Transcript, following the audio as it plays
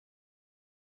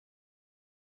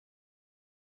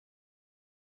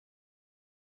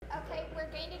Okay,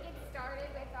 we're going to get started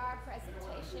with our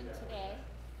presentation today.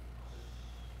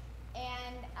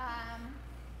 And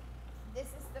this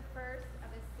is the first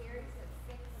of a series of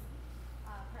 6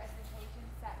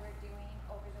 presentations that we're doing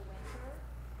over the winter.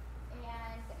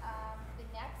 And the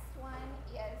next one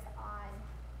is on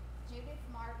Judith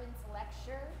Marvin's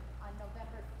lecture on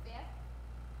November 5th.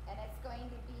 And it's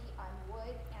going to be on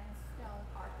wood and stone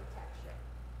architecture.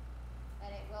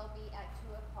 And it will be at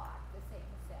 2 o'clock, the same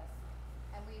as this.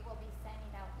 And we will be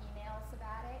sending out emails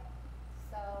about it.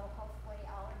 So hopefully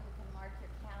all of you can mark your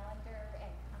calendar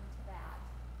and come to that.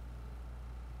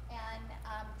 And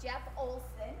Jeff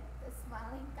Olson, the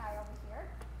smiling guy over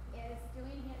here, is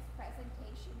doing his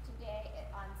presentation today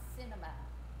on cinema.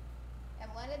 And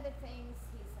one of the things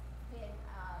he's been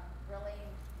really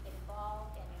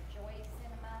involved and enjoys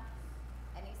cinema.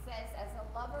 And he says, as a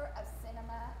lover of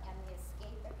cinema and the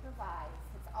escape it provides,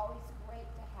 it's always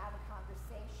great to have a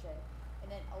conversation in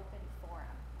an open forum.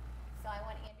 So I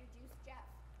want to introduce Jeff.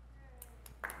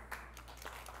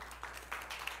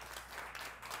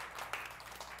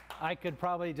 I could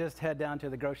probably just head down to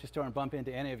the grocery store and bump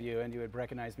into any of you, and you would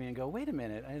recognize me and go, wait a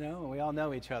minute, I know, we all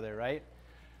know each other, right?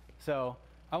 So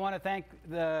I want to thank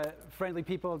the friendly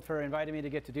people for inviting me to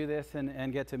get to do this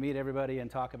and get to meet everybody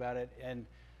and talk about it. And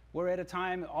we're at a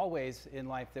time always in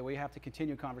life that we have to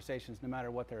continue conversations no matter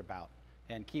what they're about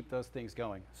and keep those things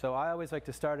going. So I always like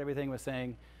to start everything with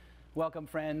saying, welcome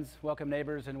friends, welcome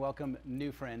neighbors, and welcome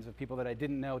new friends of people that I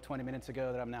didn't know 20 minutes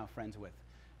ago that I'm now friends with.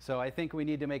 So I think we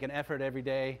need to make an effort every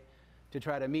day to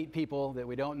try to meet people that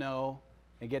we don't know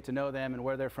and get to know them and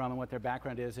where they're from and what their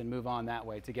background is and move on that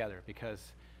way together,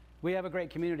 because we have a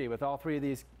great community with all 3 of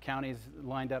these counties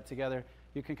lined up together.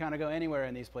 You can kind of go anywhere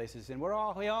in these places, and we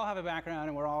all have a background,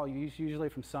 and we're all usually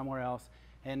from somewhere else,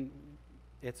 and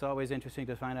it's always interesting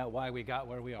to find out why we got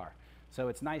where we are. So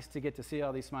it's nice to get to see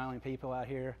all these smiling people out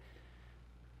here.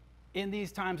 In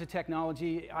these times of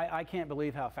technology, I can't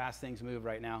believe how fast things move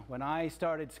right now. When I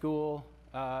started school,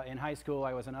 in high school,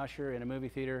 I was an usher in a movie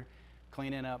theater,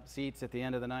 cleaning up seats at the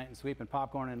end of the night and sweeping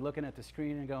popcorn and looking at the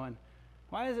screen and going,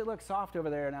 why does it look soft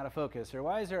over there and out of focus? Or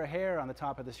why is there a hair on the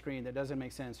top of the screen that doesn't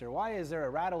make sense? Or why is there a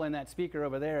rattle in that speaker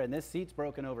over there and this seat's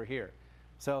broken over here?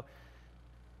 So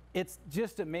it's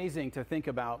just amazing to think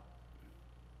about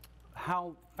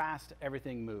how fast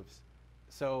everything moves.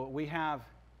 So we have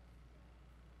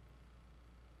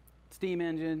steam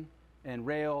engine and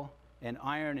rail and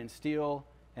iron and steel,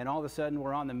 and all of a sudden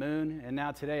we're on the moon, and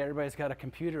now today everybody's got a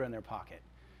computer in their pocket.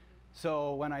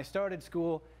 So when I started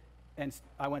school, and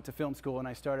I went to film school and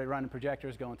I started running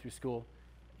projectors going through school,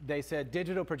 they said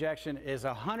digital projection is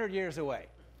 100 years away.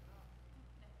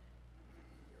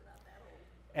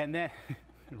 And then,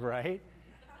 right?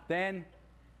 Then,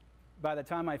 by the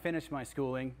time I finished my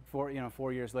schooling, 4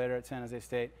 years later at San Jose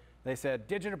State, they said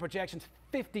digital projection's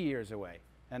 50 years away.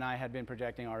 And I had been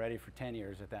projecting already for 10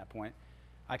 years at that point.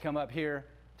 I come up here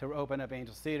to open up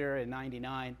Angels Theater in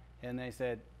 '99, and they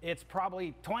said, it's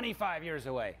probably 25 years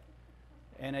away.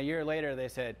 And a year later, they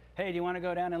said, hey, do you want to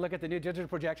go down and look at the new digital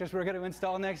projectors we're going to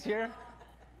install next year?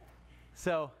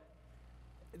 So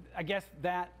I guess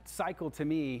that cycle to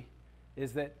me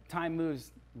is that time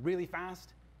moves really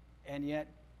fast and yet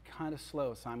kind of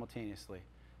slow simultaneously.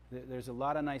 There's a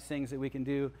lot of nice things that we can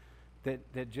do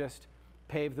that just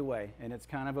pave the way. And it's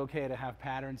kind of okay to have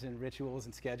patterns and rituals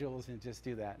and schedules and just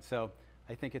do that. So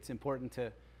I think it's important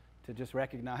to just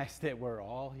recognize that we're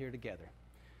all here together.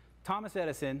 Thomas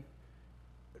Edison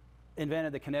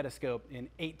invented the kinetoscope in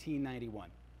 1891.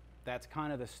 That's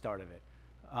kind of the start of it.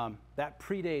 That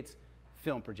predates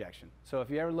film projection. So if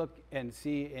you ever look and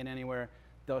see in anywhere,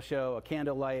 they'll show a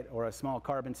candle light or a small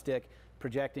carbon stick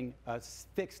projecting a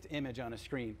fixed image on a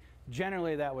screen.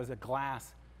 Generally, that was a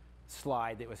glass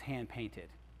slide that was hand painted.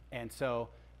 And so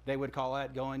they would call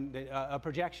that a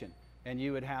projection. And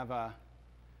you would have a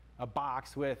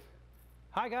box with,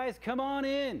 hi guys, come on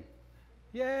in.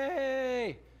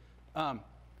 Yay!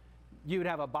 You would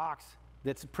have a box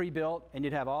that's pre-built, and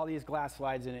you'd have all these glass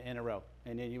slides in a row.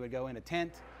 And then you would go in a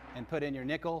tent and put in your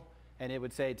nickel, and it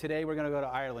would say, today we're going to go to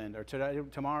Ireland, or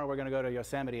tomorrow we're going to go to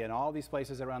Yosemite, and all these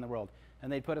places around the world.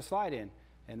 And they'd put a slide in,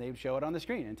 and they'd show it on the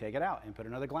screen and take it out and put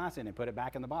another glass in and put it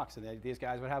back in the box. And these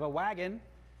guys would have a wagon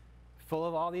full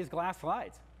of all these glass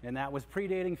slides. And that was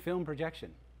predating film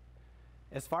projection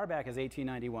as far back as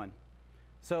 1891.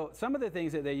 So some of the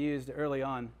things that they used early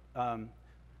on,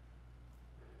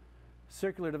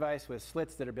 circular device with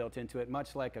slits that are built into it,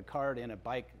 much like a card in a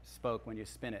bike spoke when you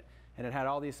spin it. And it had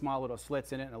all these small little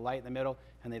slits in it and a light in the middle,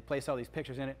 and they'd place all these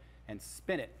pictures in it and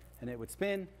spin it. And it would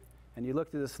spin, and you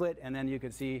look through the slit, and then you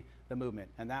could see the movement.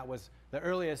 And that was the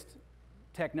earliest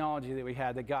technology that we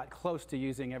had that got close to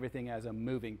using everything as a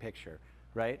moving picture,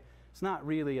 right? It's not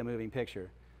really a moving picture,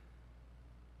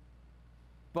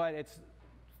 but it's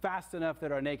fast enough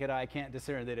that our naked eye can't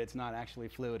discern that it's not actually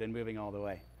fluid and moving all the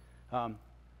way.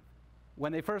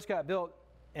 When they first got built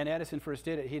and Edison first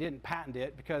did it, he didn't patent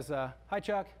it because, hi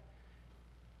Chuck,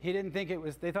 he didn't think it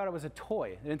was, they thought it was a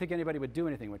toy. They didn't think anybody would do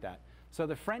anything with that. So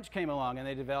the French came along and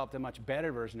they developed a much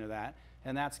better version of that,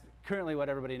 and that's currently what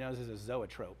everybody knows as a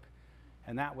zoetrope.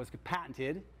 And that was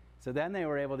patented. So then they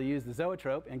were able to use the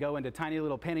zoetrope and go into tiny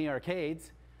little penny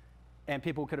arcades, and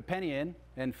people could penny in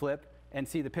and flip and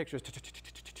see the pictures.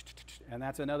 And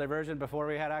that's another version before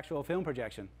we had actual film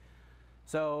projection.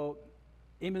 So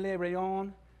Émile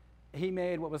Rayon, he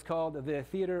made what was called the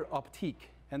theater optique.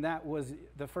 And that was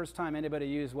the first time anybody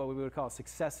used what we would call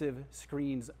successive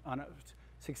frames on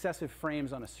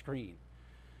a screen.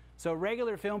 So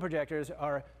regular film projectors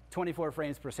are 24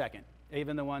 frames per second.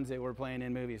 Even the ones that we're playing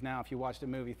in movies now, if you watched a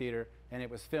movie theater and it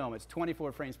was film, it's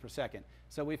 24 frames per second.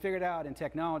 So we figured out in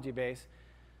technology base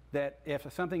that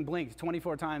if something blinked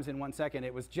 24 times in 1 second,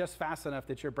 it was just fast enough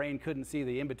that your brain couldn't see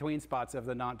the in-between spots of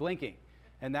the not blinking.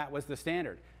 And that was the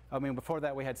standard. I mean, before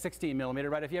that we had 16 millimeter,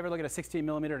 right? If you ever look at a 16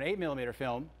 millimeter and 8 millimeter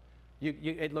film,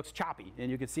 it looks choppy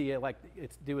and you can see it like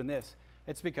it's doing this.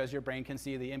 It's because your brain can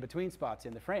see the in-between spots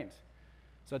in the frames.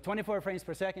 So 24 frames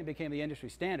per second became the industry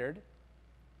standard.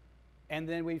 And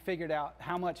then we figured out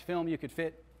how much film you could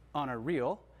fit on a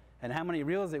reel and how many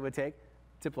reels it would take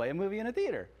to play a movie in a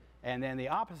theater. And then the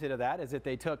opposite of that is that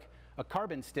they took a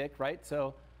carbon stick, right?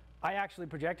 So I actually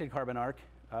projected carbon arc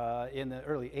in the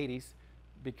early 80s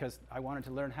because I wanted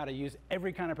to learn how to use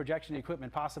every kind of projection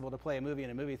equipment possible to play a movie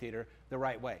in a movie theater the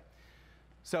right way.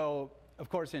 So, of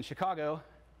course, in Chicago,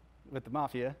 with the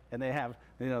mafia, and they have,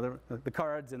 you know, the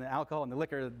cards and the alcohol and the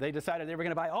liquor, they decided they were going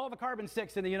to buy all the carbon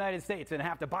sticks in the United States and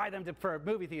have to buy them for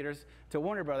movie theaters to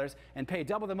Warner Brothers and pay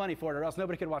double the money for it, or else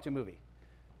nobody could watch a movie.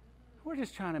 We're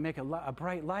just trying to make a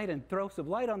bright light and throw some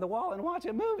light on the wall and watch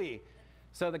a movie.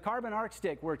 So the carbon arc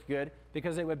stick worked good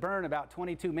because it would burn about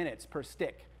 22 minutes per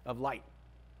stick of light.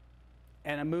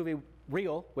 And a movie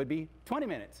reel would be 20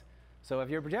 minutes. So if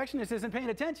your projectionist isn't paying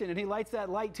attention and he lights that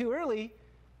light too early,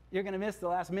 you're going to miss the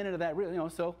last minute of that reel. You know,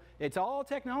 so it's all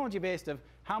technology based of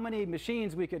how many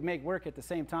machines we could make work at the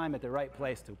same time at the right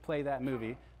place to play that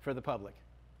movie for the public.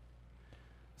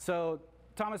 So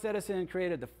Thomas Edison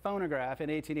created the phonograph in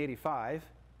 1885.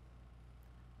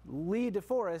 Lee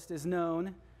DeForest is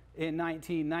known in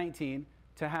 1919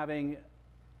 to having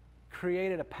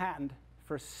created a patent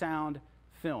for sound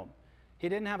film. He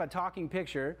didn't have a talking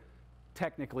picture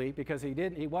technically because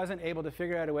he wasn't able to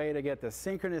figure out a way to get the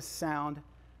synchronous sound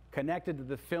connected to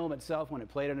the film itself when it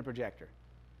played in a projector.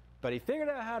 But he figured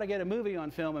out how to get a movie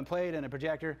on film and play it in a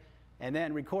projector and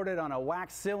then record it on a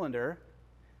wax cylinder,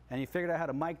 and he figured out how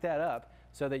to mic that up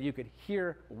so that you could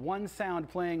hear one sound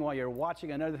playing while you're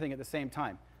watching another thing at the same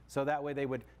time. So that way they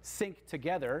would sync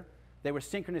together. They were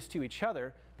synchronous to each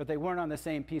other, but they weren't on the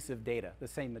same piece of data, the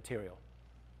same material.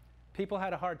 People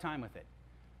had a hard time with it.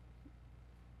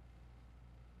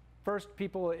 First,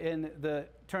 people in the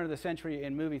turn of the century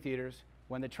in movie theaters,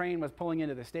 when the train was pulling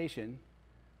into the station,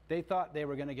 they thought they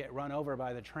were going to get run over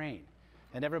by the train.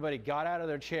 And everybody got out of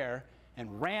their chair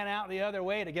and ran out the other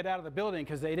way to get out of the building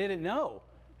because they didn't know.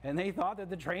 And they thought that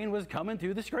the train was coming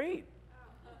through the screen.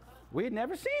 We had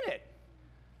never seen it.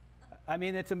 I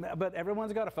mean, but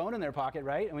everyone's got a phone in their pocket,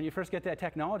 right? And when you first get that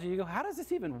technology, you go, how does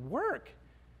this even work?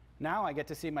 Now I get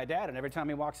to see my dad, and every time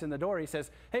he walks in the door, he says,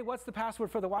 hey, what's the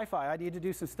password for the Wi-Fi? I need to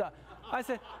do some stuff. I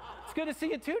said, it's good to see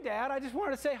you too, Dad. I just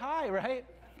wanted to say hi, right?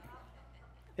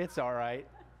 It's all right.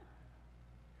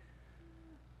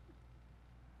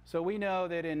 So we know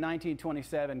that in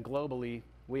 1927, globally,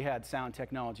 we had sound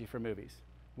technology for movies.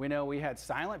 We know we had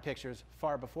silent pictures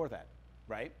far before that,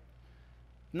 right?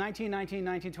 1919,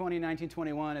 1920,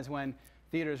 1921 is when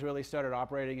theaters really started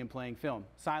operating and playing film,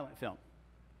 silent film.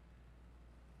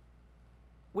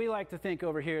 We like to think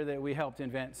over here that we helped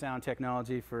invent sound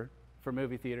technology for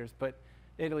movie theaters, but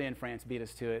Italy and France beat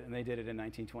us to it, and they did it in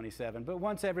 1927. But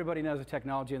once everybody knows the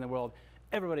technology in the world,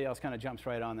 everybody else kind of jumps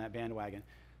right on that bandwagon.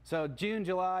 So June,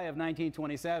 July of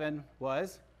 1927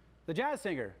 was The Jazz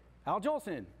Singer, Al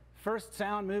Jolson, first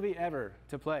sound movie ever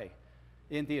to play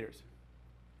in theaters.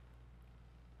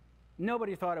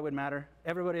 Nobody thought it would matter.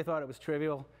 Everybody thought it was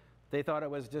trivial. They thought it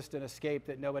was just an escape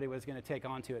that nobody was going to take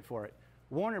onto it for it.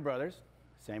 Warner Brothers,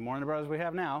 same Warner Brothers we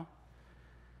have now,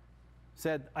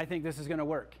 said, I think this is going to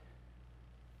work.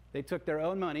 They took their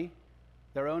own money,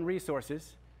 their own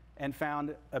resources, and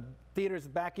found theaters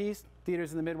back east,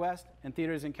 theaters in the Midwest, and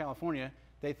theaters in California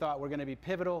they thought were going to be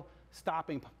pivotal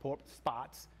stopping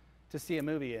spots to see a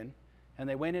movie in. And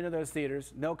they went into those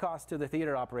theaters, no cost to the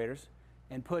theater operators,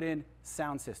 and put in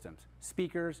sound systems,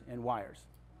 speakers and wires.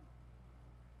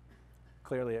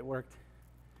 Clearly it worked.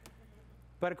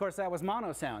 But of course that was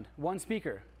mono sound, one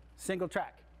speaker, single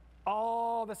track.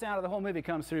 All the sound of the whole movie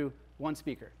comes through one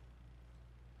speaker.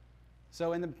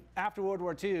 So after World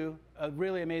War II, a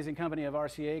really amazing company of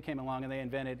RCA came along and they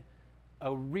invented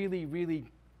a really, really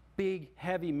big,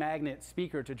 heavy magnet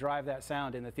speaker to drive that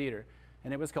sound in the theater.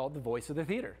 And it was called the voice of the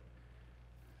theater.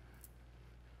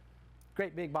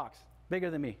 Great big box,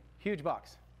 bigger than me, huge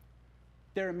box.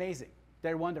 They're amazing,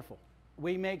 they're wonderful.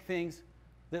 We make things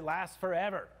that last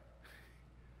forever.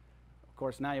 Of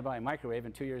course, now you buy a microwave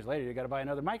and 2 years later you got to buy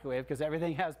another microwave because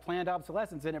everything has planned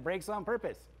obsolescence and it breaks on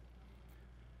purpose.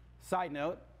 Side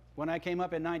note, when I came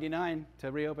up in '99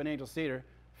 to reopen Angel's Theater,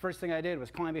 first thing I did was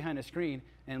climb behind a screen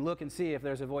and look and see if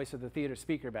there's a voice of the theater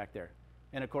speaker back there.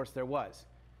 And of course there was.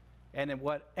 And in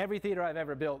every theater I've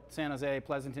ever built, San Jose,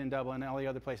 Pleasanton, Dublin, and all the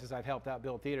other places I've helped out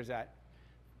build theaters at,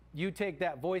 you take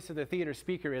that voice of the theater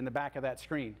speaker in the back of that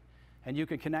screen, and you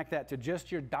can connect that to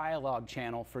just your dialogue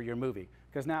channel for your movie.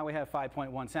 Because now we have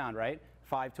 5.1 sound, right?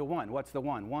 5 to 1. What's the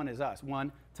 1? 1 is us.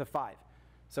 1 to 5.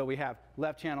 So we have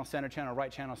left channel, center channel, right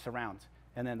channel, surrounds.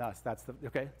 And then us. That's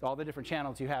okay? All the different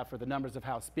channels you have for the numbers of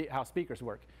how speakers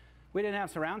work. We didn't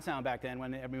have surround sound back then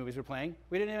when movies were playing.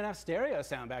 We didn't even have stereo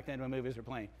sound back then when movies were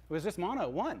playing. It was just mono,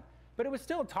 one. But it was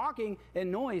still talking and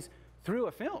noise through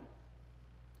a film.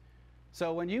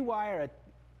 So when you wire a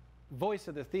voice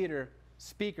of the theater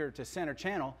speaker to center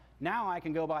channel, now I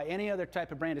can go buy any other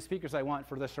type of brand of speakers I want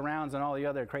for the surrounds and all the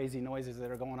other crazy noises that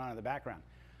are going on in the background.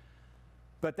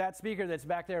 But that speaker that's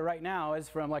back there right now is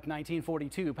from like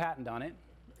 1942, patent on it,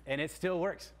 and it still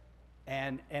works.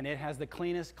 And it has the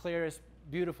cleanest, clearest,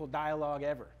 beautiful dialogue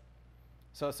ever.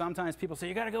 So sometimes people say,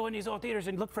 you got to go in these old theaters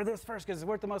and look for this first because it's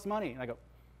worth the most money. And I go,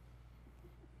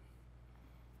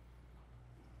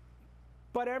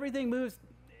 but everything moves.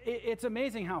 It's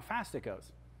amazing how fast it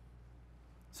goes.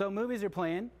 So movies are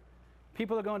playing.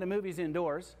 People are going to movies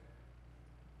indoors.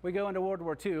 We go into World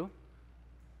War II.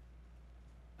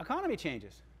 Economy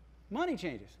changes. Money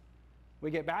changes.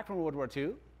 We get back from World War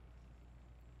II.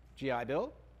 GI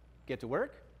Bill. Get to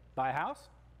work. Buy a house.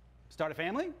 Start a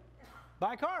family.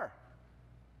 Buy a car.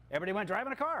 Everybody went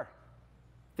driving a car.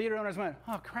 Theater owners went,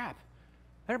 oh crap.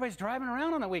 Everybody's driving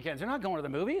around on the weekends. They're not going to the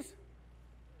movies.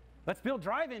 Let's build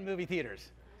drive-in movie theaters.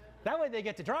 That way they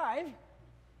get to drive,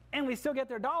 and we still get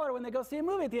their dollar when they go see a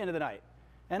movie at the end of the night.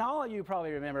 And all of you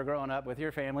probably remember growing up with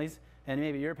your families and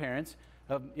maybe your parents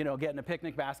of, you know, getting a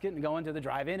picnic basket and going to the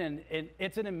drive-in, and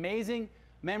it's an amazing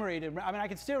memory. I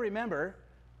can still remember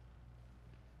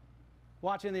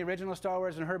watching the original Star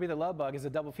Wars and Herbie the Love Bug as a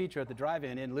double feature at the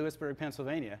drive-in in Lewisburg,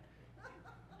 Pennsylvania.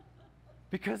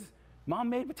 Because Mom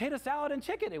made potato salad and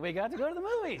chicken, and we got to go to the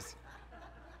movies.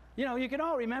 You know, you can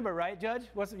all remember, right, Judge?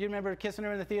 You remember kissing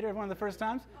her in the theater one of the first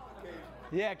times?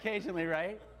 Yeah, occasionally,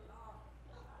 right?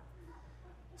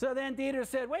 So then theaters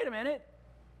said, wait a minute.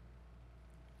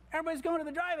 Everybody's going to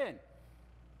the drive-in.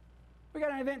 We got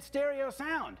to invent stereo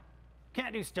sound.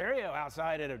 Can't do stereo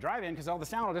outside at a drive-in because all the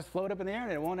sound will just float up in the air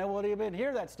and it won't even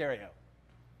hear that stereo.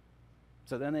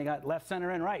 So then they got left, center,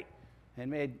 and right and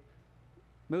made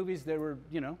movies that were,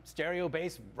 you know,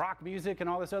 stereo-based rock music and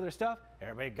all this other stuff.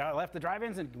 Everybody left the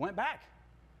drive-ins and went back.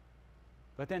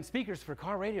 But then speakers for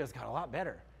car radios got a lot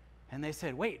better. And they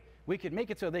said, wait, we could make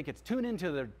it so they could tune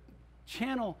into the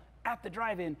channel at the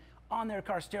drive-in on their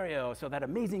car stereo. So that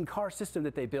amazing car system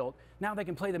that they built, now they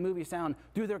can play the movie sound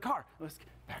through their car. Let's get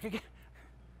back again.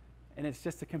 And it's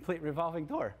just a complete revolving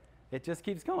door. It just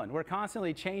keeps going. We're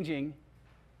constantly changing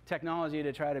technology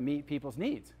to try to meet people's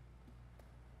needs.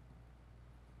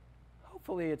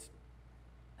 Hopefully it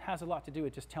has a lot to do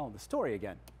with just telling the story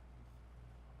again.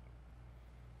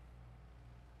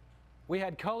 We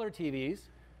had color TVs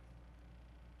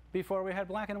before we had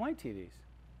black and white TVs.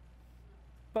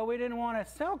 But we didn't want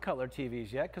to sell color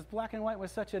TVs yet because black and white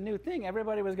was such a new thing.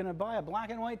 Everybody was going to buy a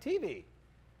black and white TV.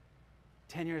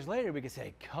 10 years later, we could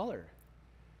say color.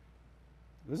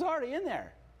 It was already in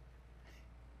there.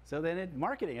 So then in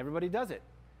marketing, everybody does it.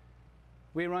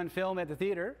 We run film at the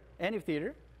theater, any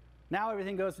theater. Now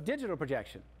everything goes to digital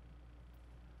projection.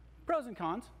 Pros and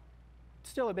cons.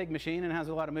 Still a big machine and has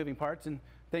a lot of moving parts and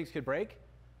things could break.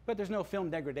 But there's no film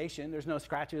degradation. There's no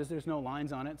scratches. There's no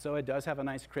lines on it. So it does have a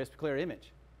nice, crisp, clear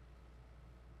image.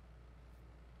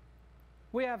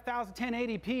 We have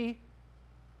 1080p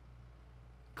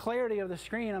clarity of the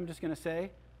screen, I'm just going to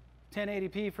say.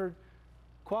 1080p for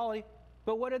quality.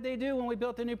 But what did they do when we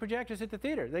built the new projectors at the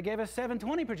theater? They gave us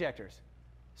 720 projectors.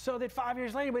 So that 5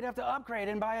 years later, we'd have to upgrade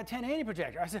and buy a 1080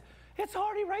 projector. I said, it's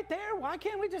already right there. Why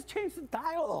can't we just change the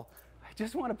dial? I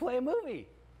just want to play a movie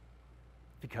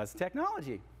because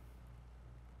technology.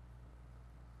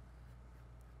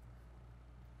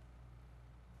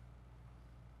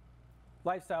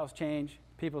 Lifestyles change,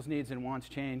 people's needs and wants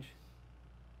change.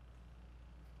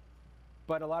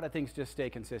 But a lot of things just stay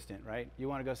consistent, right? You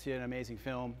want to go see an amazing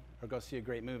film or go see a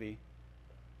great movie,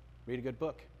 read a good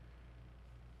book.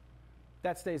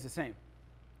 That stays the same.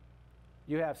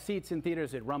 You have seats in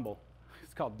theaters that rumble.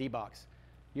 It's called D-Box.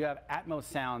 You have Atmos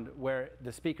sound where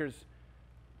the speakers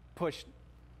push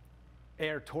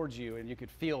air towards you and you could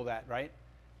feel that, right?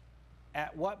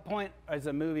 At what point is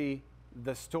a movie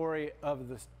the story of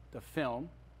the film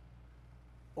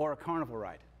or a carnival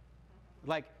ride?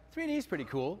 Like 3D is pretty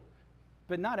cool,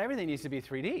 but not everything needs to be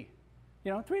 3D.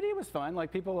 You know, 3D was fun.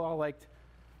 Like people all liked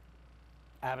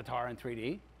Avatar in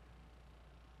 3D.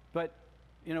 But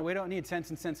you know, we don't need Sense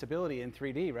and Sensibility in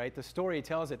 3D, right? The story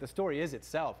tells it. The story is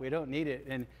itself. We don't need it.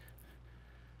 And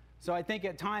so I think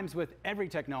at times with every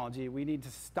technology, we need to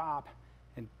stop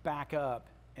and back up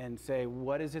and say,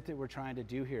 what is it that we're trying to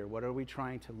do here? What are we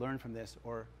trying to learn from this?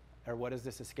 Or what is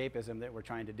this escapism that we're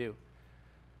trying to do?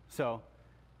 So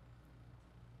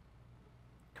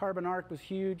carbon arc was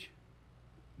huge.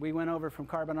 We went over from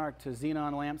carbon arc to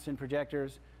xenon lamps and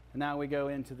projectors, and now we go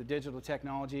into the digital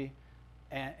technology.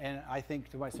 And I think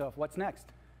to myself, what's next?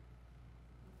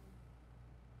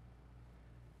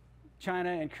 China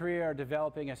and Korea are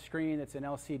developing a screen that's an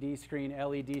LCD screen,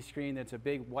 LED screen that's a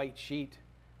big white sheet,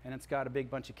 and it's got a big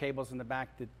bunch of cables in the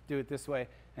back that do it this way.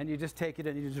 And you just take it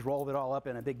and you just roll it all up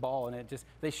in a big ball, and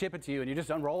they ship it to you, and you just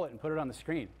unroll it and put it on the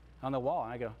screen, on the wall.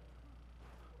 And I go.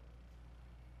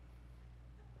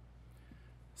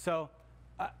 So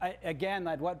again,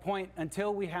 at what point,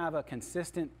 until we have a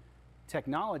consistent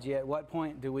technology, at what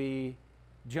point do we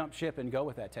jump ship and go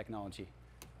with that technology,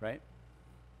 right?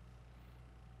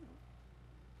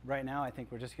 Right now, I think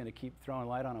we're just going to keep throwing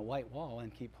light on a white wall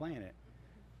and keep playing it,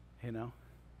 you know?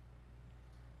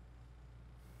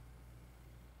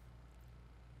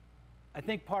 I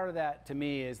think part of that, to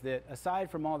me, is that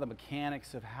aside from all the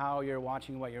mechanics of how you're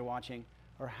watching what you're watching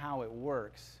or how it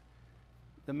works,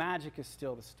 the magic is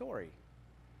still the story.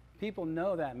 People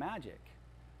know that magic.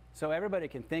 So everybody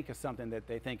can think of something that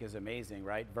they think is amazing,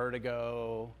 right?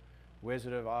 Vertigo,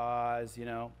 Wizard of Oz, you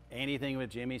know, anything with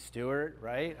Jimmy Stewart,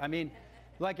 right? I mean,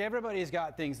 like everybody's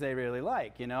got things they really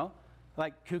like, you know?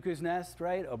 Like Cuckoo's Nest,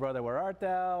 right? Oh Brother, Where Art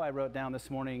Thou? I wrote down this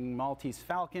morning Maltese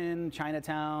Falcon,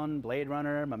 Chinatown, Blade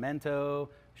Runner, Memento,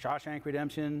 Shawshank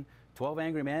Redemption, 12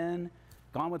 Angry Men,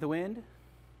 Gone with the Wind,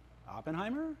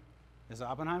 Oppenheimer? Is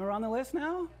Oppenheimer on the list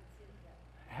now?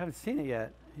 I haven't seen it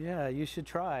yet. Yeah, you should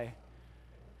try.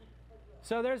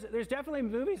 So there's definitely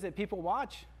movies that people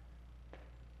watch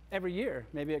every year.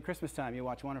 Maybe at Christmas time you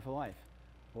watch Wonderful Life,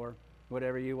 or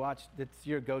whatever you watch that's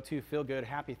your go-to feel-good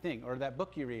happy thing, or that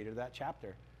book you read, or that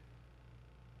chapter.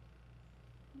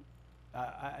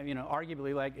 You know,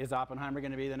 arguably, like, is Oppenheimer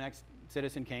going to be the next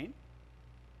Citizen Kane?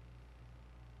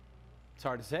 It's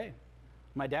hard to say.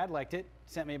 My dad liked it.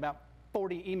 Sent me about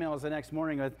 40 emails the next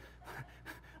morning with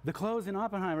the clothes in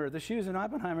Oppenheimer, the shoes in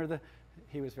Oppenheimer.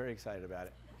 He was very excited about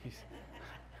it.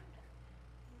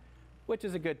 Which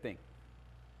is a good thing.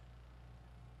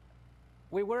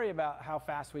 We worry about how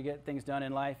fast we get things done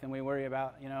in life, and we worry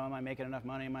about, you know, am I making enough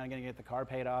money? Am I going to get the car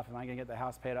paid off? Am I going to get the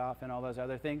house paid off? And all those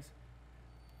other things.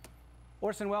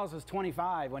 Orson Welles was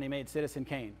 25 when he made Citizen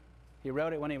Kane. He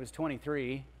wrote it when he was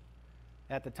 23.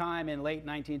 At the time, in late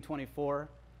 1924,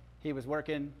 he was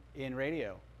working in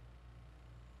radio.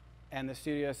 And the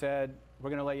studio said, we're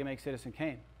going to let you make Citizen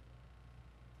Kane.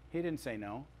 He didn't say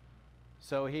no.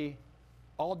 So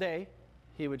all day,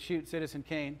 he would shoot Citizen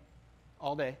Kane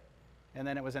all day. And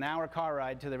then it was an hour car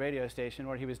ride to the radio station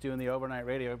where he was doing the overnight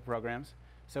radio programs.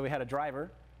 So we had a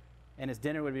driver, and his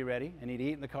dinner would be ready, and he'd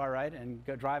eat in the car ride and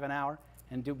go drive an hour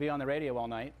and be on the radio all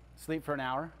night, sleep for an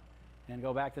hour, and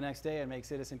go back the next day and make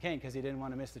Citizen Kane because he didn't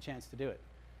want to miss the chance to do it.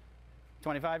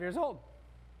 25 years old.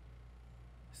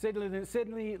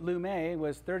 Sidney Lumet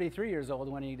was 33 years old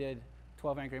when he did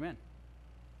 12 Angry Men.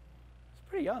 It's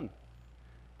pretty young.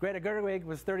 Greta Gerwig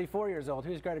was 34 years old.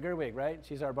 Who's Greta Gerwig, right?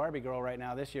 She's our Barbie girl right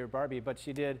now this year, Barbie, but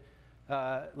she did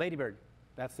Lady Bird.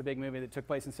 That's the big movie that took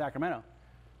place in Sacramento.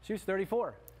 She was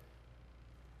 34.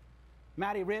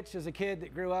 Matty Rich is a kid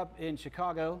that grew up in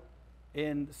Chicago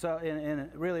in a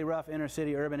really rough inner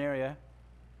city urban area.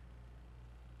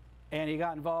 And he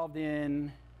got involved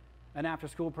in an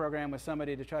after-school program with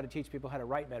somebody to try to teach people how to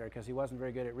write better because he wasn't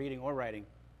very good at reading or writing.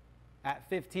 At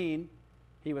 15,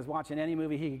 he was watching any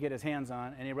movie he could get his hands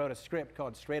on, and he wrote a script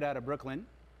called Straight Outta Brooklyn.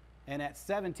 And at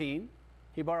 17,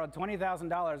 he borrowed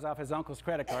 $20,000 off his uncle's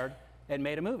credit card and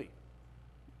made a movie.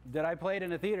 that I played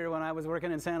in a theater when I was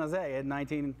working in San Jose in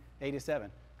 1987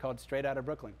 called Straight Outta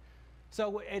Brooklyn.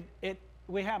 So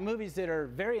we have movies that are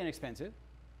very inexpensive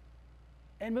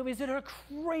and movies that are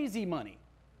crazy money.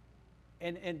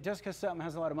 And just because something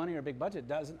has a lot of money or a big budget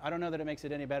doesn't, I don't know that it makes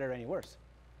it any better or any worse.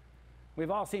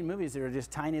 We've all seen movies that are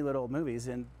just tiny little movies,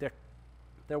 and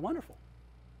they're wonderful.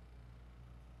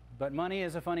 But money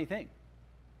is a funny thing.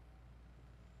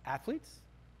 Athletes,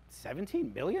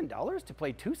 $17 million to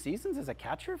play 2 seasons as a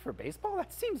catcher for baseball?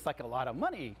 That seems like a lot of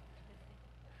money.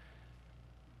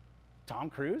 Tom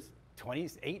Cruise,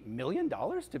 $28 million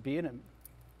to be in a...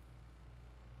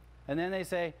 And then they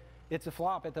say, it's a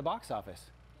flop at the box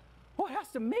office. Well, it has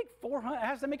to make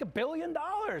 $1 billion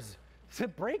to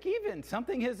break even.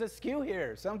 Something is askew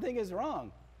here. Something is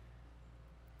wrong.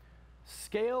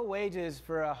 Scale wages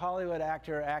for a Hollywood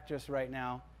actor or actress right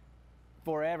now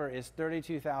forever is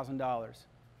 $32,000.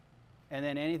 And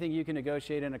then anything you can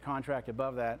negotiate in a contract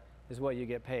above that is what you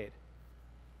get paid.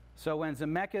 So when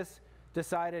Zemeckis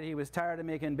decided he was tired of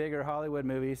making bigger Hollywood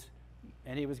movies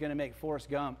and he was going to make Forrest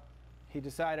Gump, he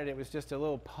decided it was just a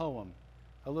little poem,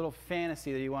 a little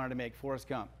fantasy that he wanted to make Forrest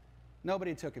Gump.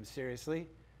 Nobody took him seriously.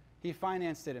 He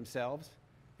financed it himself.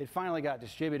 It finally got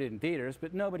distributed in theaters,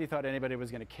 but nobody thought anybody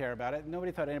was going to care about it.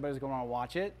 Nobody thought anybody was going to want to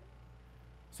watch it.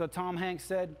 So Tom Hanks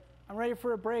said, I'm ready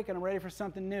for a break and I'm ready for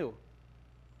something new.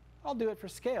 I'll do it for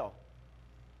scale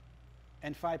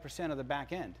and 5% of the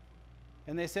back end.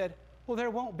 And they said, well, there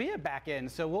won't be a back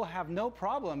end, so we'll have no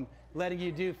problem letting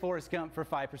you do Forrest Gump for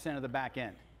 5% of the back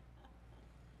end.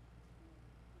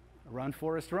 Run,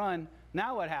 Forrest, run.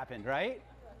 Now what happened, right?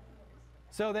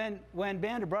 So then when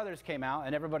Band of Brothers came out,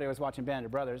 and everybody was watching Band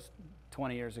of Brothers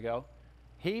 20 years ago,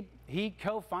 he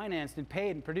co-financed and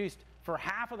paid and produced for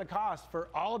half of the cost for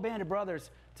all of Band of Brothers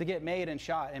to get made and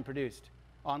shot and produced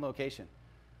on location.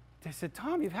 They said,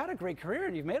 Tom, you've had a great career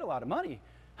and you've made a lot of money.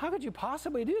 How could you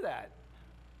possibly do that?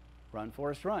 Run,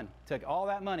 Forrest, run. Took all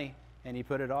that money and he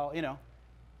put it all, you know,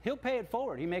 he'll pay it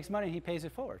forward. He makes money and he pays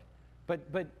it forward.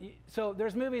 So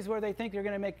there's movies where they think they're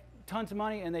going to make tons of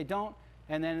money and they don't,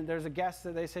 and then there's a guess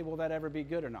that they say, will that ever be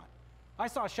good or not? I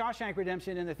saw Shawshank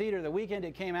Redemption in the theater the weekend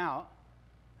it came out.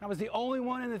 I was the only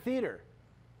one in the theater.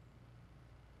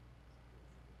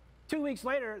 2 weeks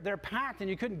later, they're packed and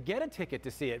you couldn't get a ticket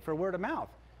to see it for word of mouth.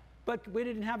 But we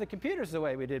didn't have the computers the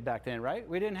way we did back then, right?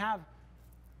 We didn't have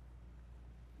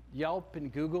Yelp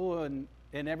and Google and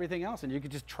everything else, and you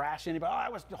could just trash anybody, oh,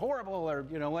 it was horrible, or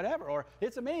you know, whatever, or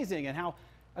it's amazing, and how,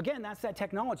 again, that's that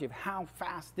technology of how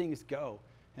fast things go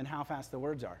and how fast the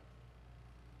words are.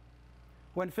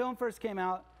 When film first came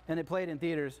out and it played in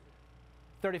theaters,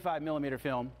 35 millimeter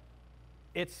film,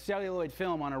 it's celluloid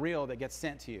film on a reel that gets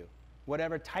sent to you.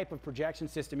 Whatever type of projection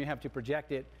system you have to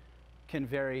project it can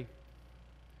vary.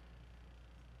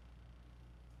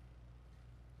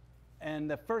 And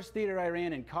the first theater I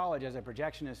ran in college as a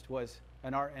projectionist was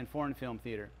an art and foreign film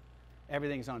theater.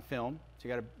 Everything's on film, so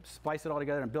you got to splice it all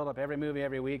together and build up every movie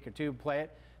every week or two, play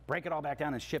it, break it all back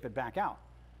down and ship it back out.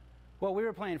 Well, we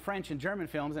were playing French and German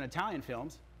films and Italian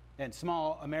films and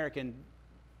small American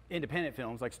independent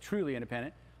films, like truly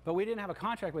independent, but we didn't have a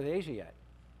contract with Asia yet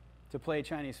to play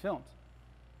Chinese films.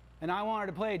 And I wanted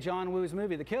to play John Woo's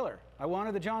movie, The Killer. I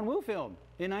wanted the John Woo film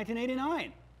in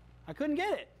 1989. I couldn't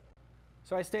get it.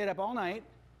 So I stayed up all night,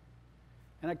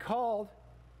 and I called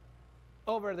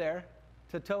over there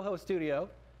to Toho Studio,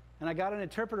 and I got an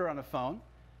interpreter on the phone,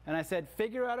 and I said,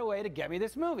 figure out a way to get me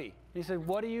this movie. And he said,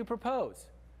 what do you propose?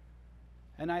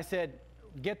 And I said,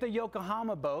 get the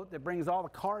Yokohama boat that brings all the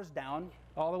cars down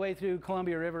all the way through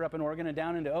Columbia River up in Oregon and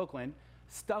down into Oakland,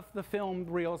 stuff the film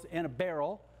reels in a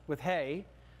barrel with hay,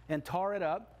 and tar it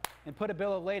up, and put a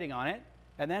bill of lading on it,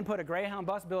 and then put a Greyhound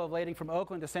bus bill of lading from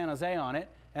Oakland to San Jose on it,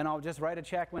 and I'll just write a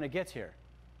check when it gets here.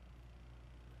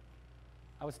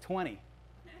 I was 20.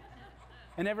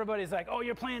 And everybody's like, oh,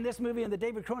 you're playing this movie and the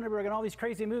David Cronenberg and all these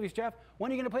crazy movies, Jeff.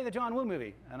 When are you going to play the John Woo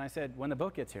movie? And I said, when the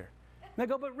boat gets here. And they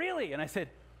go, but really? And I said,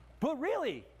 but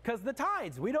really? Because the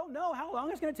tides. We don't know how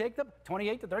long it's going to take.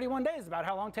 28 to 31 days, about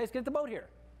how long it takes to get the boat here.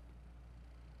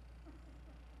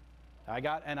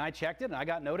 I checked it, and I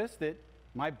got notice that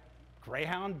my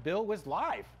Greyhound bill was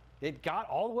live. It got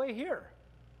all the way here.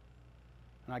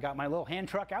 And I got my little hand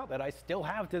truck out that I still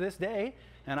have to this day,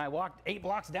 and I walked 8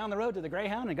 blocks down the road to the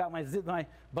Greyhound and got my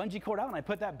bungee cord out, and I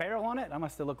put that barrel on it. I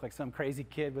must have looked like some crazy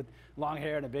kid with long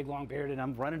hair and a big long beard, and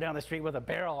I'm running down the street with a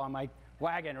barrel on my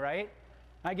wagon, right?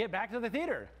 I get back to the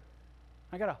theater.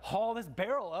 I got to haul this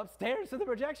barrel upstairs to the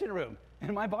projection room.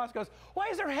 And my boss goes, why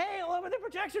is there hay all over the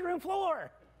projection room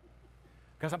floor?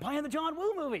 Because I'm playing the John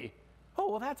Woo movie. Oh,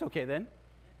 well, that's okay then.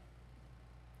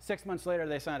 6 months later,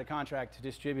 they signed a contract to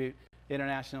distribute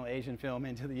international Asian film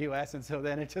into the US, and so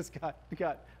then it just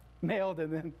got mailed,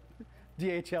 and then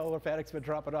DHL or FedEx would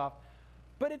drop it off.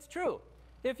 But it's true.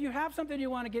 If you have something you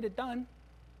want to get it done,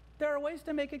 there are ways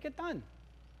to make it get done.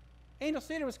 Angel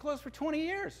Cedar was closed for 20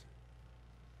 years.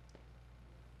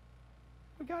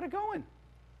 We got it going.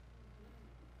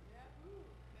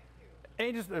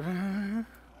 Angels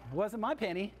wasn't my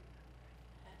penny.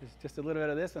 It's just a little bit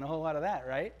of this and a whole lot of that,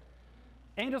 right?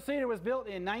 Angel Cedar was built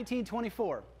in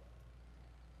 1924.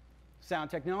 Sound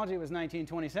technology was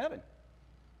 1927.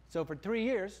 So for 3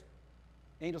 years,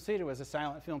 Angel Cedar was a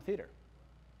silent film theater.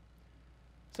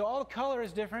 So all the color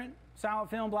is different. Silent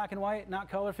film, black and white, not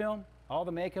color film. All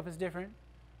the makeup is different.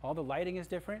 All the lighting is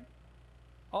different.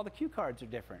 All the cue cards are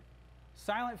different.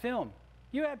 Silent film.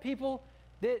 You had people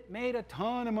that made a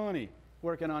ton of money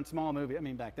working on small movies. I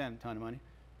mean, back then, a ton of money.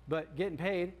 But getting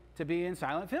paid to be in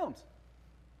silent films.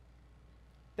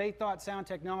 They thought sound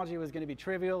technology was going to be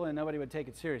trivial and nobody would take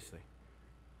it seriously.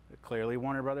 But clearly,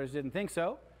 Warner Brothers didn't think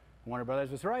so. Warner Brothers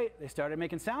was right. They started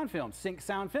making sound films, sync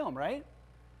sound film, right?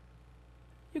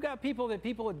 You got people that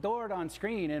people adored on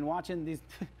screen and watching these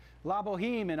La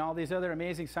Boheme and all these other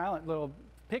amazing silent little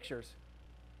pictures.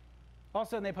 All of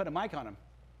a sudden, they put a mic on them.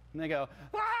 And they go,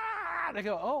 ah! They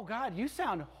go, oh, God, you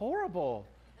sound horrible.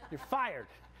 You're fired.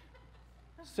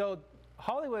 So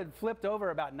Hollywood flipped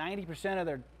over about 90%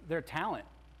 of their talent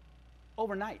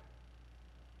overnight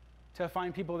to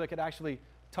find people that could actually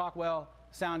talk well,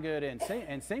 sound good,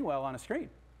 and sing well on a screen.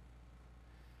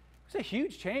 It's a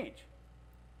huge change.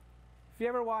 If you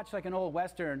ever watch like an old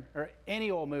Western or any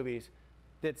old movies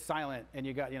that's silent and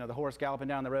you got, the horse galloping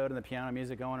down the road and the piano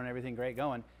music going and everything great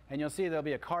going, and you'll see there'll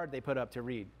be a card they put up to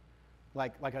read,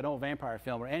 like an old vampire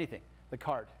film or anything, the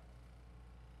card.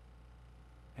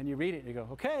 And you read it and you go,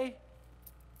 okay.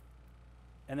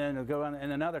 And then it'll go on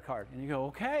and another card. And you go,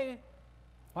 okay,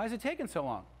 why is it taking so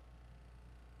long?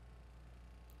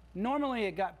 Normally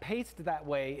it got paced that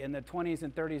way in the 20s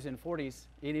and 30s and 40s,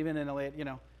 and even in the late,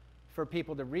 for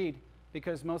people to read,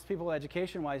 because most people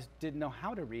education-wise didn't know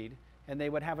how to read, and they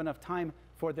would have enough time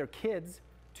for their kids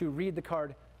to read the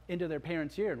card into their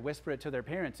parents' ear and whisper it to their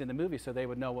parents in the movie so they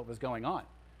would know what was going on.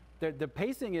 The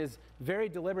pacing is very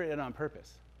deliberate and on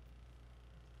purpose,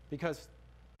 because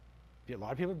a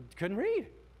lot of people couldn't read,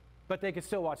 but they could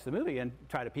still watch the movie and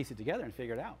try to piece it together and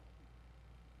figure it out.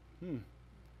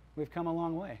 We've come a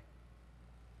long way.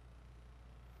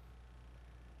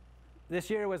 This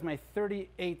year was my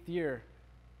 38th year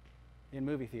in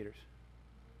movie theaters.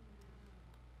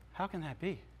 How can that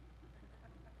be?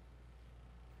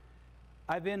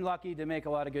 I've been lucky to make a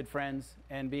lot of good friends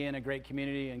and be in a great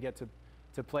community and get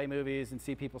to play movies and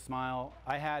see people smile.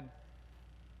 I had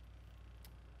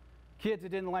kids that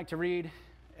didn't like to read,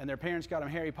 and their parents got them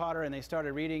Harry Potter, and they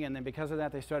started reading, and then because of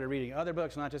that, they started reading other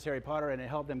books, not just Harry Potter, and it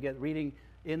helped them get reading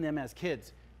in them as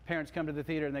kids. Parents come to the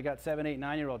theater, and they got 7, 8,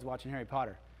 9-year-olds watching Harry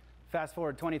Potter. Fast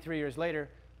forward 23 years later,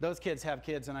 those kids have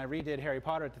kids, and I redid Harry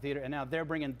Potter at the theater, and now they're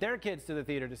bringing their kids to the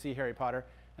theater to see Harry Potter,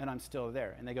 and I'm still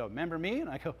there. And they go, remember me? And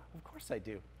I go, of course I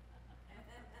do.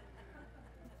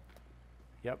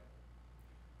 Yep.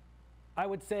 I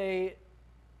would say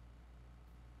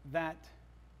that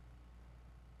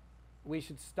we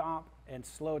should stop and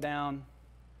slow down,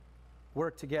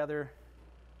 work together,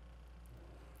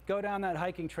 go down that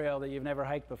hiking trail that you've never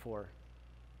hiked before.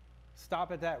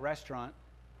 Stop at that restaurant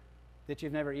that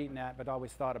you've never eaten at but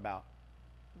always thought about.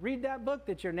 Read that book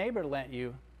that your neighbor lent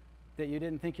you that you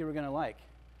didn't think you were going to like.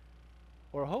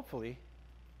 Or hopefully,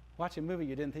 watch a movie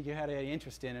you didn't think you had any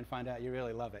interest in and find out you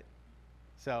really love it.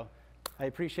 So I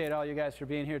appreciate all you guys for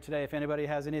being here today. If anybody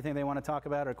has anything they want to talk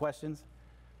about or questions,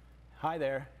 hi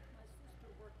there.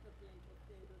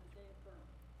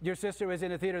 Your sister was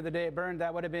in the theater the day it burned.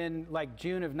 That would have been like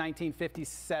June of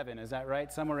 1957. Is that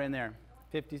right? Somewhere in there.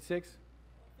 56? 56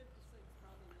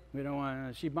 we don't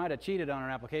want. She might have cheated on her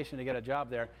application to get a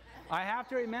job there. I have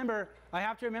to remember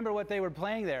what they were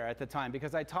playing there at the time,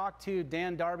 because I talked to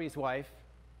Dan Darby's wife,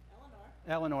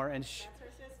 Eleanor, and that's her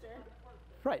sister.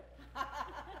 Right.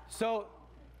 So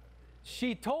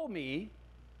she told me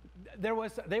they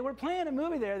were playing a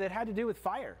movie there that had to do with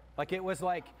fire. Like it was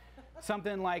like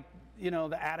something like,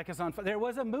 the attic is on fire. There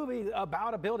was a movie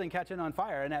about a building catching on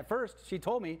fire. And at first, she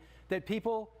told me that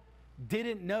people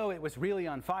didn't know it was really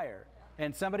on fire.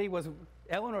 And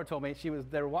Eleanor told me,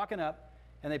 they were walking up,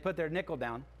 and they put their nickel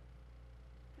down.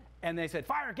 And they said,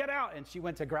 fire, get out. And she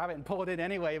went to grab it and pull it in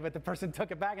anyway, but the person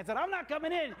took it back and said, I'm not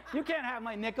coming in. You can't have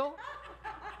my nickel.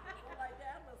 Well, my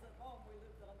dad was at home. We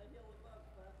lived on the hill above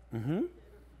the theater. Man,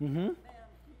 he'd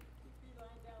be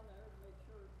lying down there to make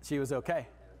sure she was okay.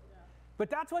 But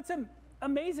that's what's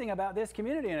amazing about this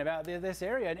community and about this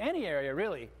area, and any area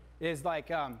really, is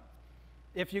like,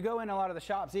 if you go in a lot of the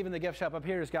shops, even the gift shop up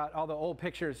here has got all the old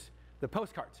pictures, the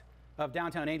postcards of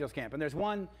downtown Angels Camp. And there's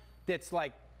one that's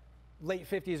like late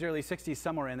 50s, early 60s,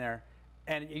 somewhere in there.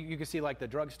 And you can see like the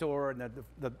drugstore and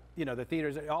the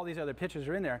theaters, all these other pictures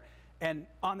are in there. And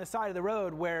on the side of the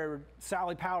road where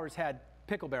Sally Powers had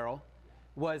Pickle Barrel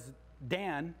was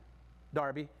Dan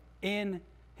Darby in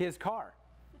his car.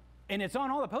 And it's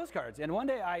on all the postcards. And one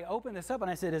day I opened this up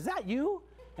and I said, "Is that you?"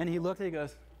 And he looked and he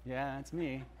goes, "Yeah, that's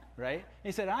me." Right?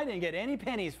 He said, "I didn't get any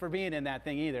pennies for being in that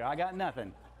thing either. I got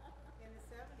nothing." In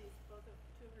the 70s, two of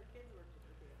her kids worked at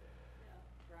the theater. Yeah.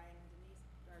 Brian and Denise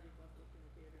Darby both worked in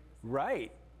the theater in the 70s.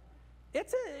 Right.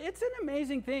 It's an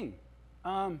amazing thing.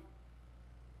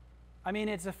 I mean,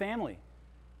 it's a family.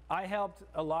 I helped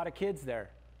a lot of kids there.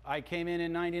 I came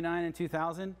in 99 and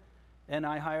 2000, and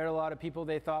I hired a lot of people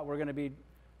they thought were going to be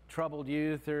troubled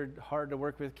youth or hard to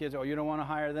work with kids. "Oh, you don't want to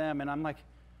hire them." And I'm like,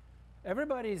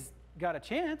 everybody's got a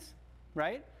chance,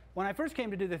 right? When I first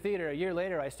came to do the theater, a year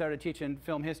later, I started teaching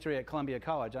film history at Columbia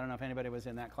College. I don't know if anybody was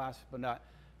in that class,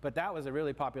 but that was a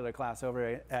really popular class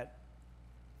over at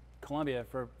Columbia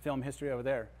for film history over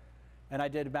there. And I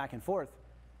did it back and forth.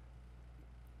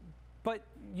 But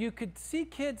you could see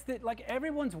kids that, like,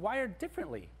 everyone's wired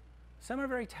differently. Some are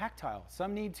very tactile.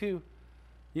 Some need to,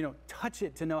 touch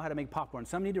it to know how to make popcorn.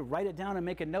 Some need to write it down and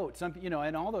make a note. Some,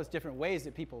 and all those different ways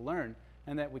that people learn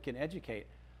and that we can educate.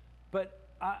 But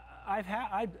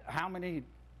how many,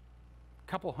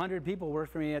 couple hundred people work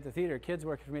for me at the theater, kids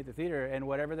work for me at the theater, and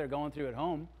whatever they're going through at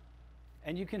home,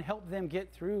 and you can help them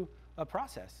get through a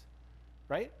process,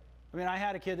 right? I mean, I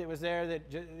had a kid that was there that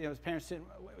his parents didn't,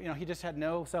 he just had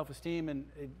no self-esteem and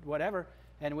whatever,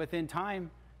 and within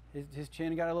time, his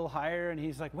chin got a little higher, and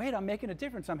he's like, "Wait, I'm making a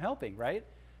difference, I'm helping," right?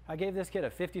 I gave this kid a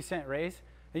 50-cent raise,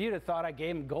 and you'd have thought I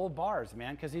gave him gold bars,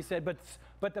 man, because he said,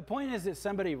 but the point is that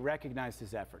somebody recognized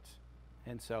his efforts.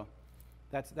 And so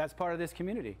that's part of this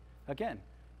community. Again,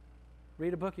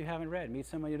 read a book you haven't read, meet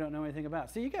someone you don't know anything about.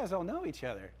 See, you guys all know each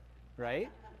other, right?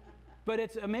 But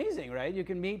it's amazing, right? You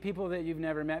can meet people that you've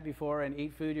never met before and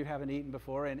eat food you haven't eaten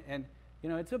before. And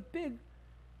it's a big,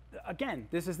 again,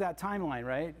 this is that timeline,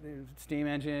 right? Steam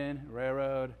engine,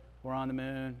 railroad, we're on the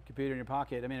moon, computer in your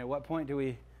pocket. I mean, at what point do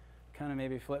we kind of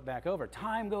maybe flip back over?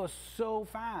 Time goes so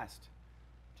fast.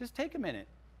 Just take a minute.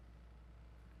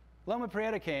 Loma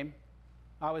Prieta came.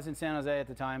 I was in San Jose at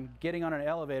the time, getting on an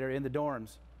elevator in the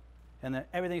dorms, and then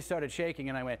everything started shaking,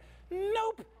 and I went,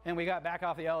 "Nope!" And we got back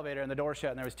off the elevator, and the door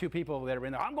shut, and there was two people that were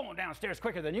in there. "I'm going downstairs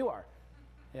quicker than you are."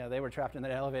 Yeah, they were trapped in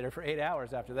that elevator for 8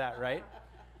 hours after that, right?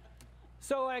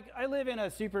 So I live in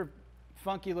a super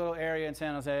funky little area in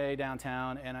San Jose,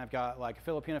 downtown, and I've got like a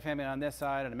Filipino family on this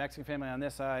side, and a Mexican family on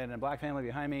this side, and a black family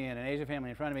behind me, and an Asian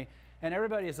family in front of me, and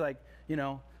everybody's like,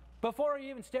 before you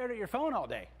even stared at your phone all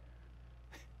day,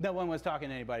 no one was talking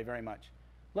to anybody very much.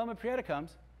 Loma Prieta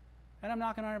comes, and I'm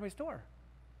knocking on everybody's door.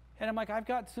 And I'm like, "I've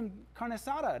got some carne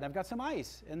asada, and I've got some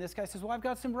ice." And this guy says, "Well, I've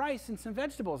got some rice and some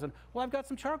vegetables, and well, I've got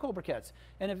some charcoal briquettes."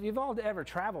 And if you've all ever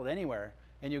traveled anywhere,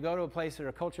 and you go to a place or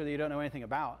a culture that you don't know anything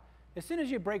about, as soon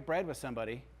as you break bread with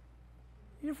somebody,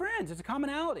 you're friends. It's a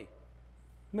commonality.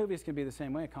 Movies can be the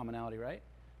same way, a commonality, right?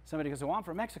 Somebody goes, "Oh, I'm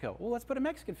from Mexico." "Well, let's put a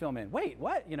Mexican film in." "Wait,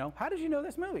 what? How did you know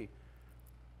this movie?"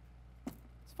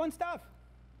 It's fun stuff.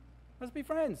 Let's be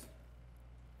friends.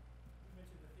 You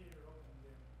mentioned the theater opened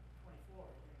in 24.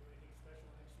 Are you going to do anything special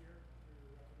next year to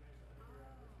recognize the 100-year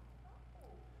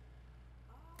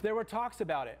anniversary? There were talks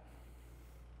about it.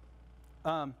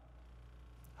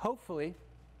 Hopefully,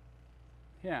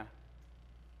 yeah.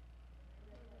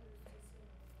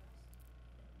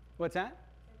 What's that?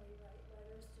 Can we write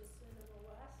letters to Senator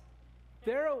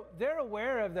West? They're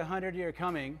aware of the 100-year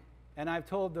coming, and I've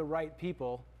told the right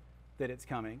people that it's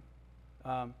coming.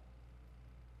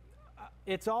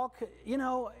 It's all,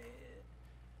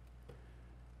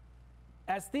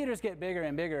 as theaters get bigger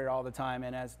and bigger all the time,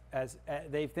 and as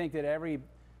they think that every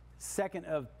second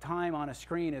of time on a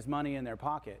screen is money in their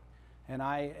pocket, and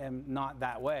I am not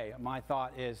that way. My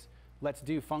thought is, let's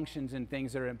do functions and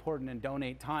things that are important and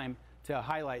donate time to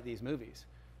highlight these movies.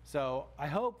 So I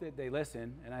hope that they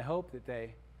listen, and I hope that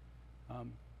they,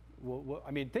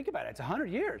 think about it. It's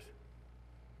 100 years.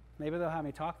 Maybe they'll have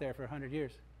me talk there for 100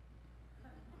 years.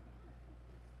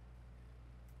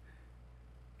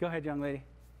 Go ahead, young lady.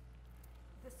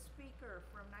 The speaker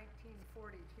from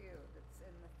 1942 that's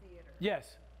in the theater.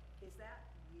 Yes. Is that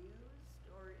used,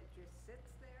 or it just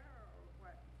sits there, or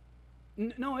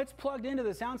what? No, it's plugged into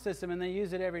the sound system, and they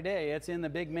use it every day. It's in the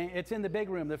big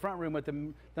room, the front room with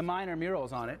the minor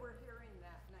murals on it. We're hearing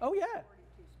that Oh yeah.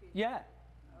 1942 speech. Yeah. Okay.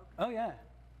 Oh yeah.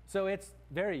 So it's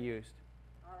very used,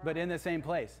 but in the same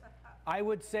place. I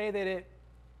would say that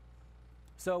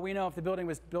So we know if the building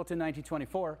was built in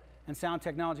 1924 and sound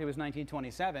technology was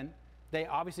 1927, they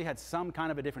obviously had some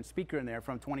kind of a different speaker in there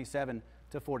from 27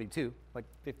 to 42, like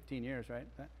 15 years, right?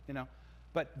 You know,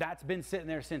 but that's been sitting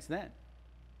there since then.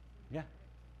 Yeah.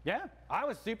 Yeah, I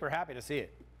was super happy to see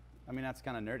it. I mean, that's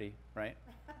kind of nerdy, right?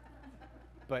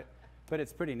 but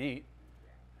it's pretty neat,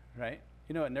 right?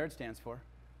 You know what nerd stands for?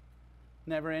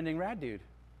 Never-ending rad dude.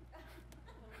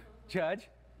 Judge,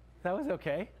 that was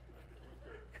okay. Do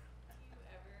you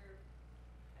ever,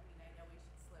 I mean, I know we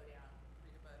should slow down,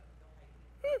 read a book, go hiking,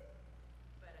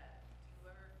 but do you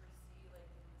ever foresee,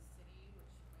 like in the city, which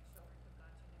my children have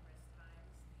gone to numerous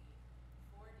times, the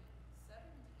 40s,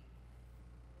 70s,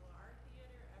 will our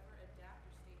theater ever adapt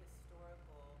or stay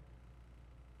historical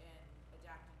and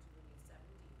adapt into the new 70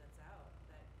 that's out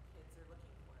that kids are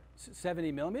looking for?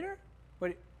 70 millimeter?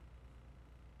 What?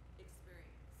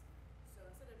 Experience. So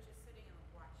instead of just sitting and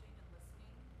watching and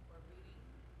listening or reading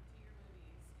to your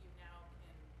movies, you now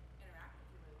can interact with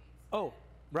your movies. Oh, and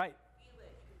right. Feel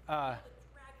it. You can feel the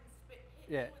dragon spit hit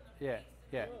Yeah, you in the yeah,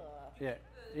 face. yeah, And you yeah, get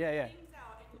the yeah. things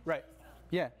out and you Right. chase them.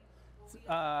 Yeah. Will we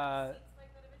have seats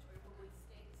like that eventually, or will we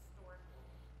stay historical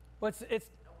Well, it's away?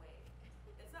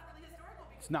 It's not really historical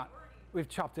because not. we've already We've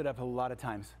chopped it up a lot of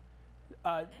times.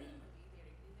 any movie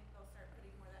theater. Do you think they'll start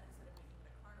putting more of that instead of making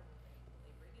it a carnival thing? Will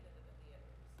they bring it into the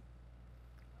theaters?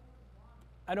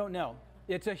 I don't know.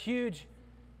 It's a huge.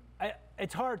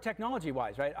 It's hard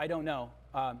technology-wise, right? I don't know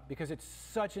because it's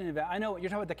such an. I know you're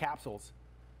talking about the capsules.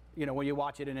 You know, when you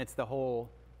watch it and it's the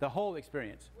whole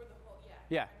experience. Or the whole, yeah.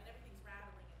 Yeah. I mean, everything's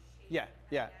rattling and shaking. Yeah,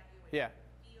 yeah, at you yeah. and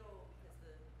you feel because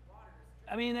the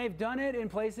water's I mean, they've done it in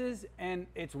places and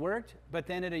it's worked, but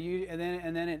then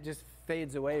and then it just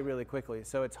fades away really quickly.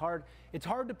 So it's hard. It's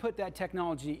hard to put that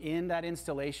technology in that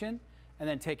installation and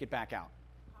then take it back out.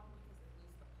 probably because they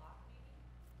lose the plot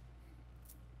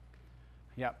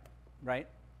maybe. Yep. Right.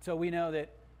 So we know that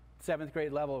 7th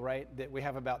grade level, right? That we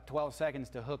have about 12 seconds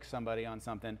to hook somebody on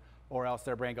something, or else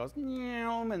their brain goes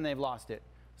 "Nyam," and they've lost it.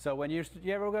 So when you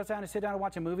ever go down and sit down and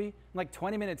watch a movie, like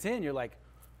 20 minutes in, you're like,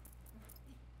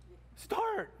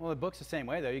 start. Well, the book's the same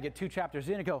way though. You get 2 chapters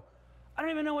in and go, I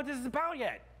don't even know what this is about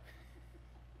yet.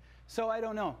 So I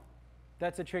don't know.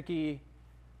 That's a tricky.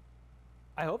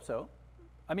 I hope so.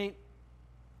 I mean,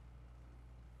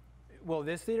 will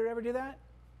this theater ever do that?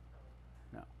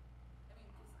 No. I mean,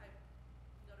 because I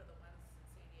go to the ones in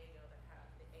San Diego that have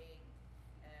the egg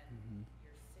and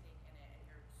you're sitting in it and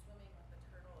you're swimming with the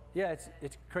turtles. Yeah, and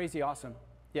it's crazy awesome.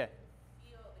 Yeah.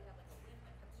 they have like a wind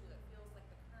that comes through that feels like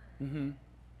the current. Mm-hmm. And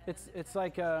then the It's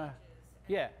like temperature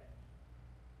changes,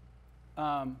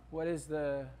 yeah. What is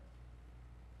the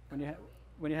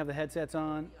when you have the headsets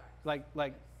on, like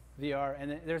VR,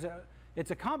 and then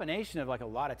it's a combination of like a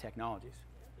lot of technologies.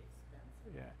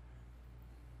 Yeah.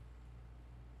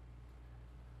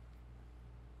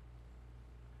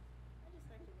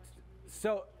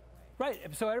 So, right.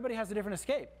 So everybody has a different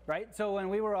escape, right? So when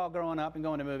we were all growing up and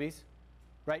going to movies,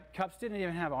 right? Cups didn't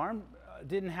even have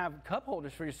didn't have cup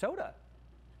holders for your soda.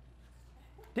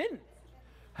 Didn't.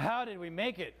 How did we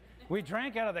make it? We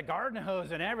drank out of the garden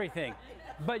hose and everything.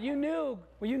 But you knew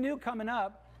coming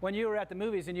up when you were at the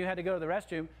movies and you had to go to the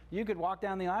restroom, you could walk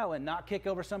down the aisle and not kick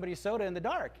over somebody's soda in the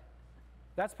dark.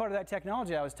 That's part of that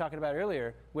technology I was talking about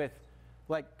earlier with,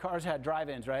 like, cars had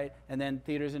drive-ins, right? And then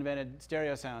theaters invented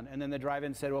stereo sound. And then the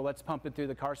drive-in said, well, let's pump it through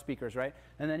the car speakers, right?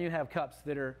 And then you have cups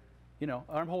that are, you know,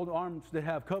 arms that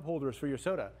have cup holders for your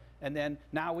soda. And then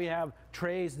now we have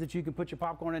trays that you can put your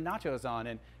popcorn and nachos on.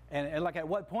 And like, at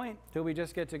what point do we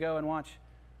just get to go and watch,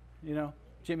 you know,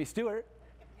 Jimmy Stewart?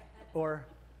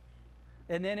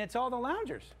 And then it's all the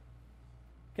loungers.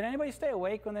 Can anybody stay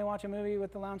awake when they watch a movie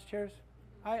with the lounge chairs?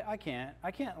 I can't. I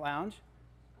can't lounge.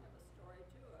 I have a story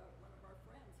too. One of our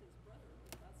friends, his brother,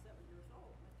 was about 7 years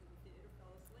old, went to the theater,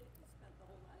 fell asleep, and spent the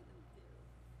whole night in the theater.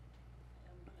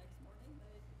 And the next morning,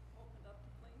 they opened up to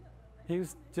clean it, and they He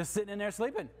was just sitting in there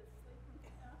sleeping.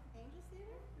 Angels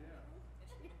Theater?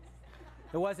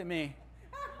 It wasn't me.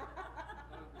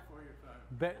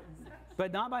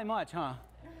 But not by much, huh?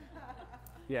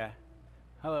 Yeah.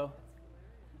 Hello.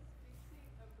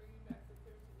 Speaking of bringing back the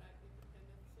Thursday night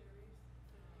independent series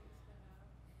that used to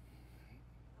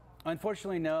have.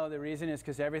 Unfortunately, no. The reason is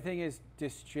because everything is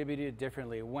distributed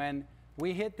differently. When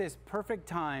we hit this perfect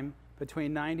time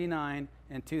between 99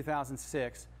 and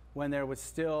 2006, when there was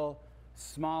still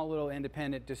small little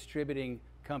independent distributing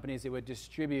companies that would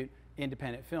distribute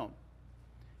independent film.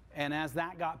 And as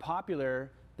that got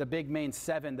popular, the big main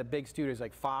 7, the big studios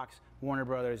like Fox, Warner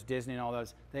Brothers, Disney, and all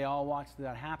those, they all watched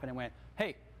that happen and went,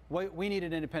 hey, we need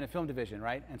an independent film division,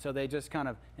 right? And so they just kind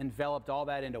of enveloped all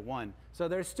that into one. So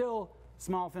there's still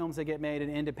small films that get made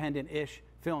and independent-ish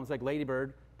films, like Lady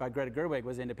Bird by Greta Gerwig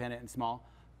was independent and small,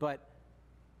 but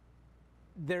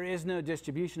there is no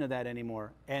distribution of that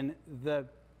anymore. And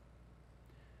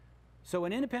so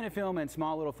when independent film and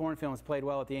small little foreign films played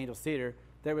well at the Angels Theater,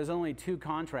 there was only two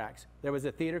contracts. There was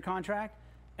a theater contract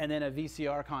and then a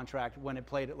VCR contract when it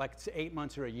played like 8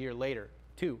 months or a year later,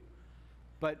 two.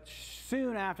 But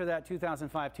soon after that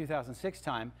 2005, 2006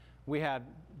 time, we had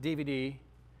DVD,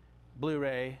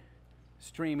 Blu-ray,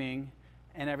 streaming,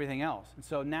 and everything else. And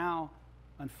so now,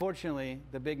 unfortunately,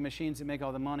 the big machines that make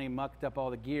all the money mucked up all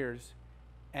the gears.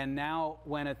 And now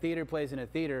when a theater plays in a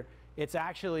theater, it's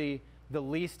actually the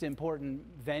least important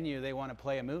venue they want to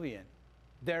play a movie in.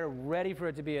 They're ready for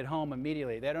it to be at home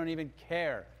immediately. They don't even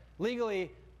care.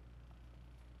 Legally,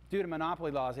 due to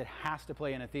monopoly laws, it has to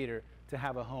play in a theater to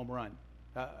have a home run.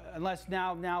 Unless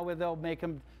now they'll make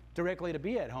them directly to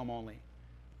be at home only.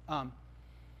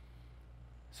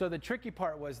 So the tricky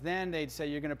part was then they'd say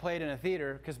you're going to play it in a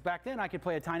theater, because back then I could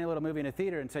play a tiny little movie in a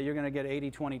theater and say you're going to get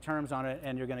 80-20 terms on it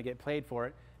and you're going to get paid for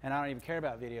it, and I don't even care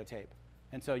about videotape.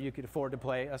 And so you could afford to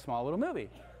play a small little movie.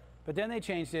 But then they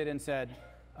changed it and said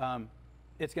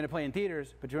it's going to play in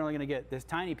theaters, but you're only going to get this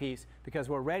tiny piece because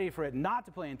we're ready for it not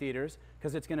to play in theaters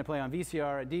because it's going to play on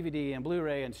VCR and DVD and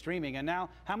Blu-ray and streaming. And now,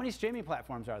 how many streaming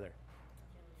platforms are there?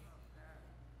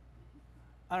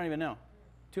 I don't even know.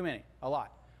 Too many. A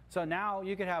lot. So now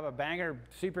you could have a banger,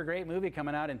 super great movie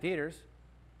coming out in theaters,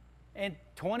 and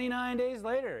 29 days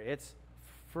later, it's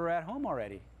for at home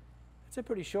already. It's a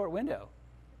pretty short window.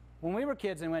 When we were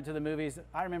kids and went to the movies,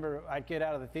 I remember I'd get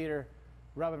out of the theater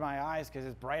rubbing my eyes because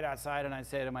it's bright outside, and I'd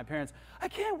say to my parents, I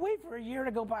can't wait for a year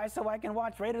to go by so I can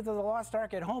watch Raiders of the Lost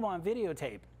Ark at home on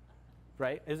videotape,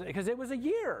 right? Because it was a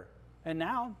year. And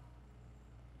now,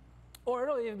 or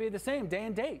it'll even be the same day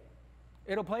and date.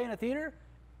 It'll play in a theater,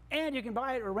 and you can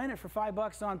buy it or rent it for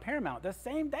 $5 on Paramount the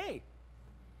same day.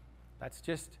 That's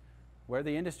just where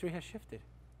the industry has shifted.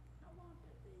 How long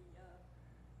did the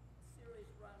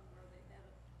series run where they had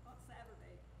it on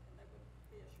Saturday and there would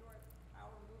be a short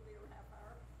hour movie or half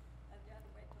hour, and you had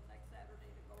to wait till next Saturday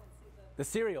to go and see The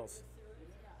serials. series?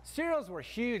 Yeah. Serials were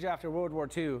huge after World War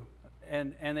II,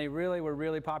 and they really were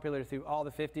really popular through all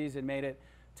the 50s and made it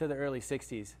to the early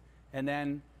 60s. And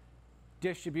then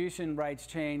distribution rights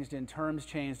changed and terms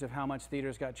changed of how much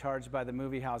theaters got charged by the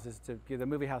movie houses to give the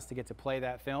movie house to get to play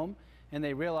that film. And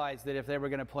they realized that if they were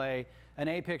going to play an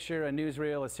A picture, a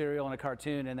newsreel, a serial, and a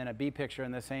cartoon, and then a B picture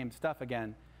and the same stuff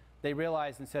again, they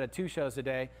realized instead of 2 shows a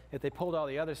day, if they pulled all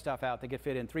the other stuff out, they could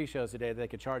fit in 3 shows a day that they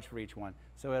could charge for each one.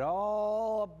 So it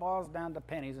all boils down to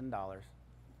pennies and dollars.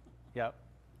 Yep.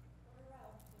 What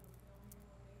else did the film you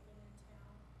were making in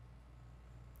town?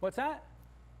 What's that?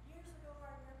 Years ago,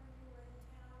 I remember you were in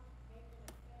town making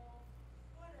a film.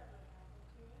 Whatever happened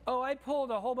to it? Oh, I pulled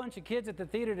a whole bunch of kids at the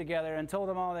theater together and told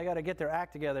them all they got to get their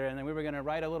act together, and then we were going to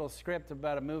write a little script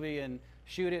about a movie and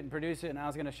shoot it and produce it, and I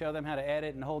was going to show them how to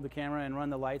edit and hold the camera and run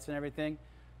the lights and everything.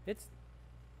 It's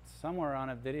somewhere on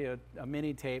a video, a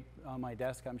mini tape on my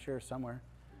desk, I'm sure, somewhere.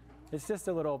 It's just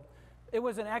a little, it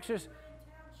was an exercise.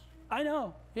 I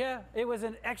know, yeah, it was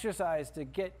an exercise to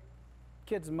get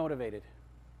kids motivated.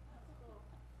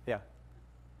 Yeah.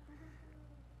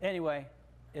 Anyway,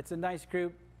 it's a nice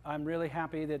group. I'm really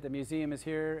happy that the museum is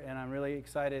here, and I'm really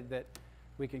excited that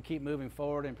we can keep moving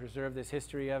forward and preserve this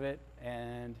history of it.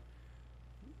 And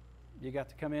you got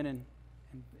to come in and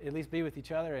at least be with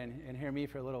each other and hear me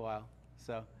for a little while.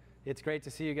 So it's great to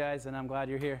see you guys, and I'm glad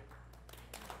you're here.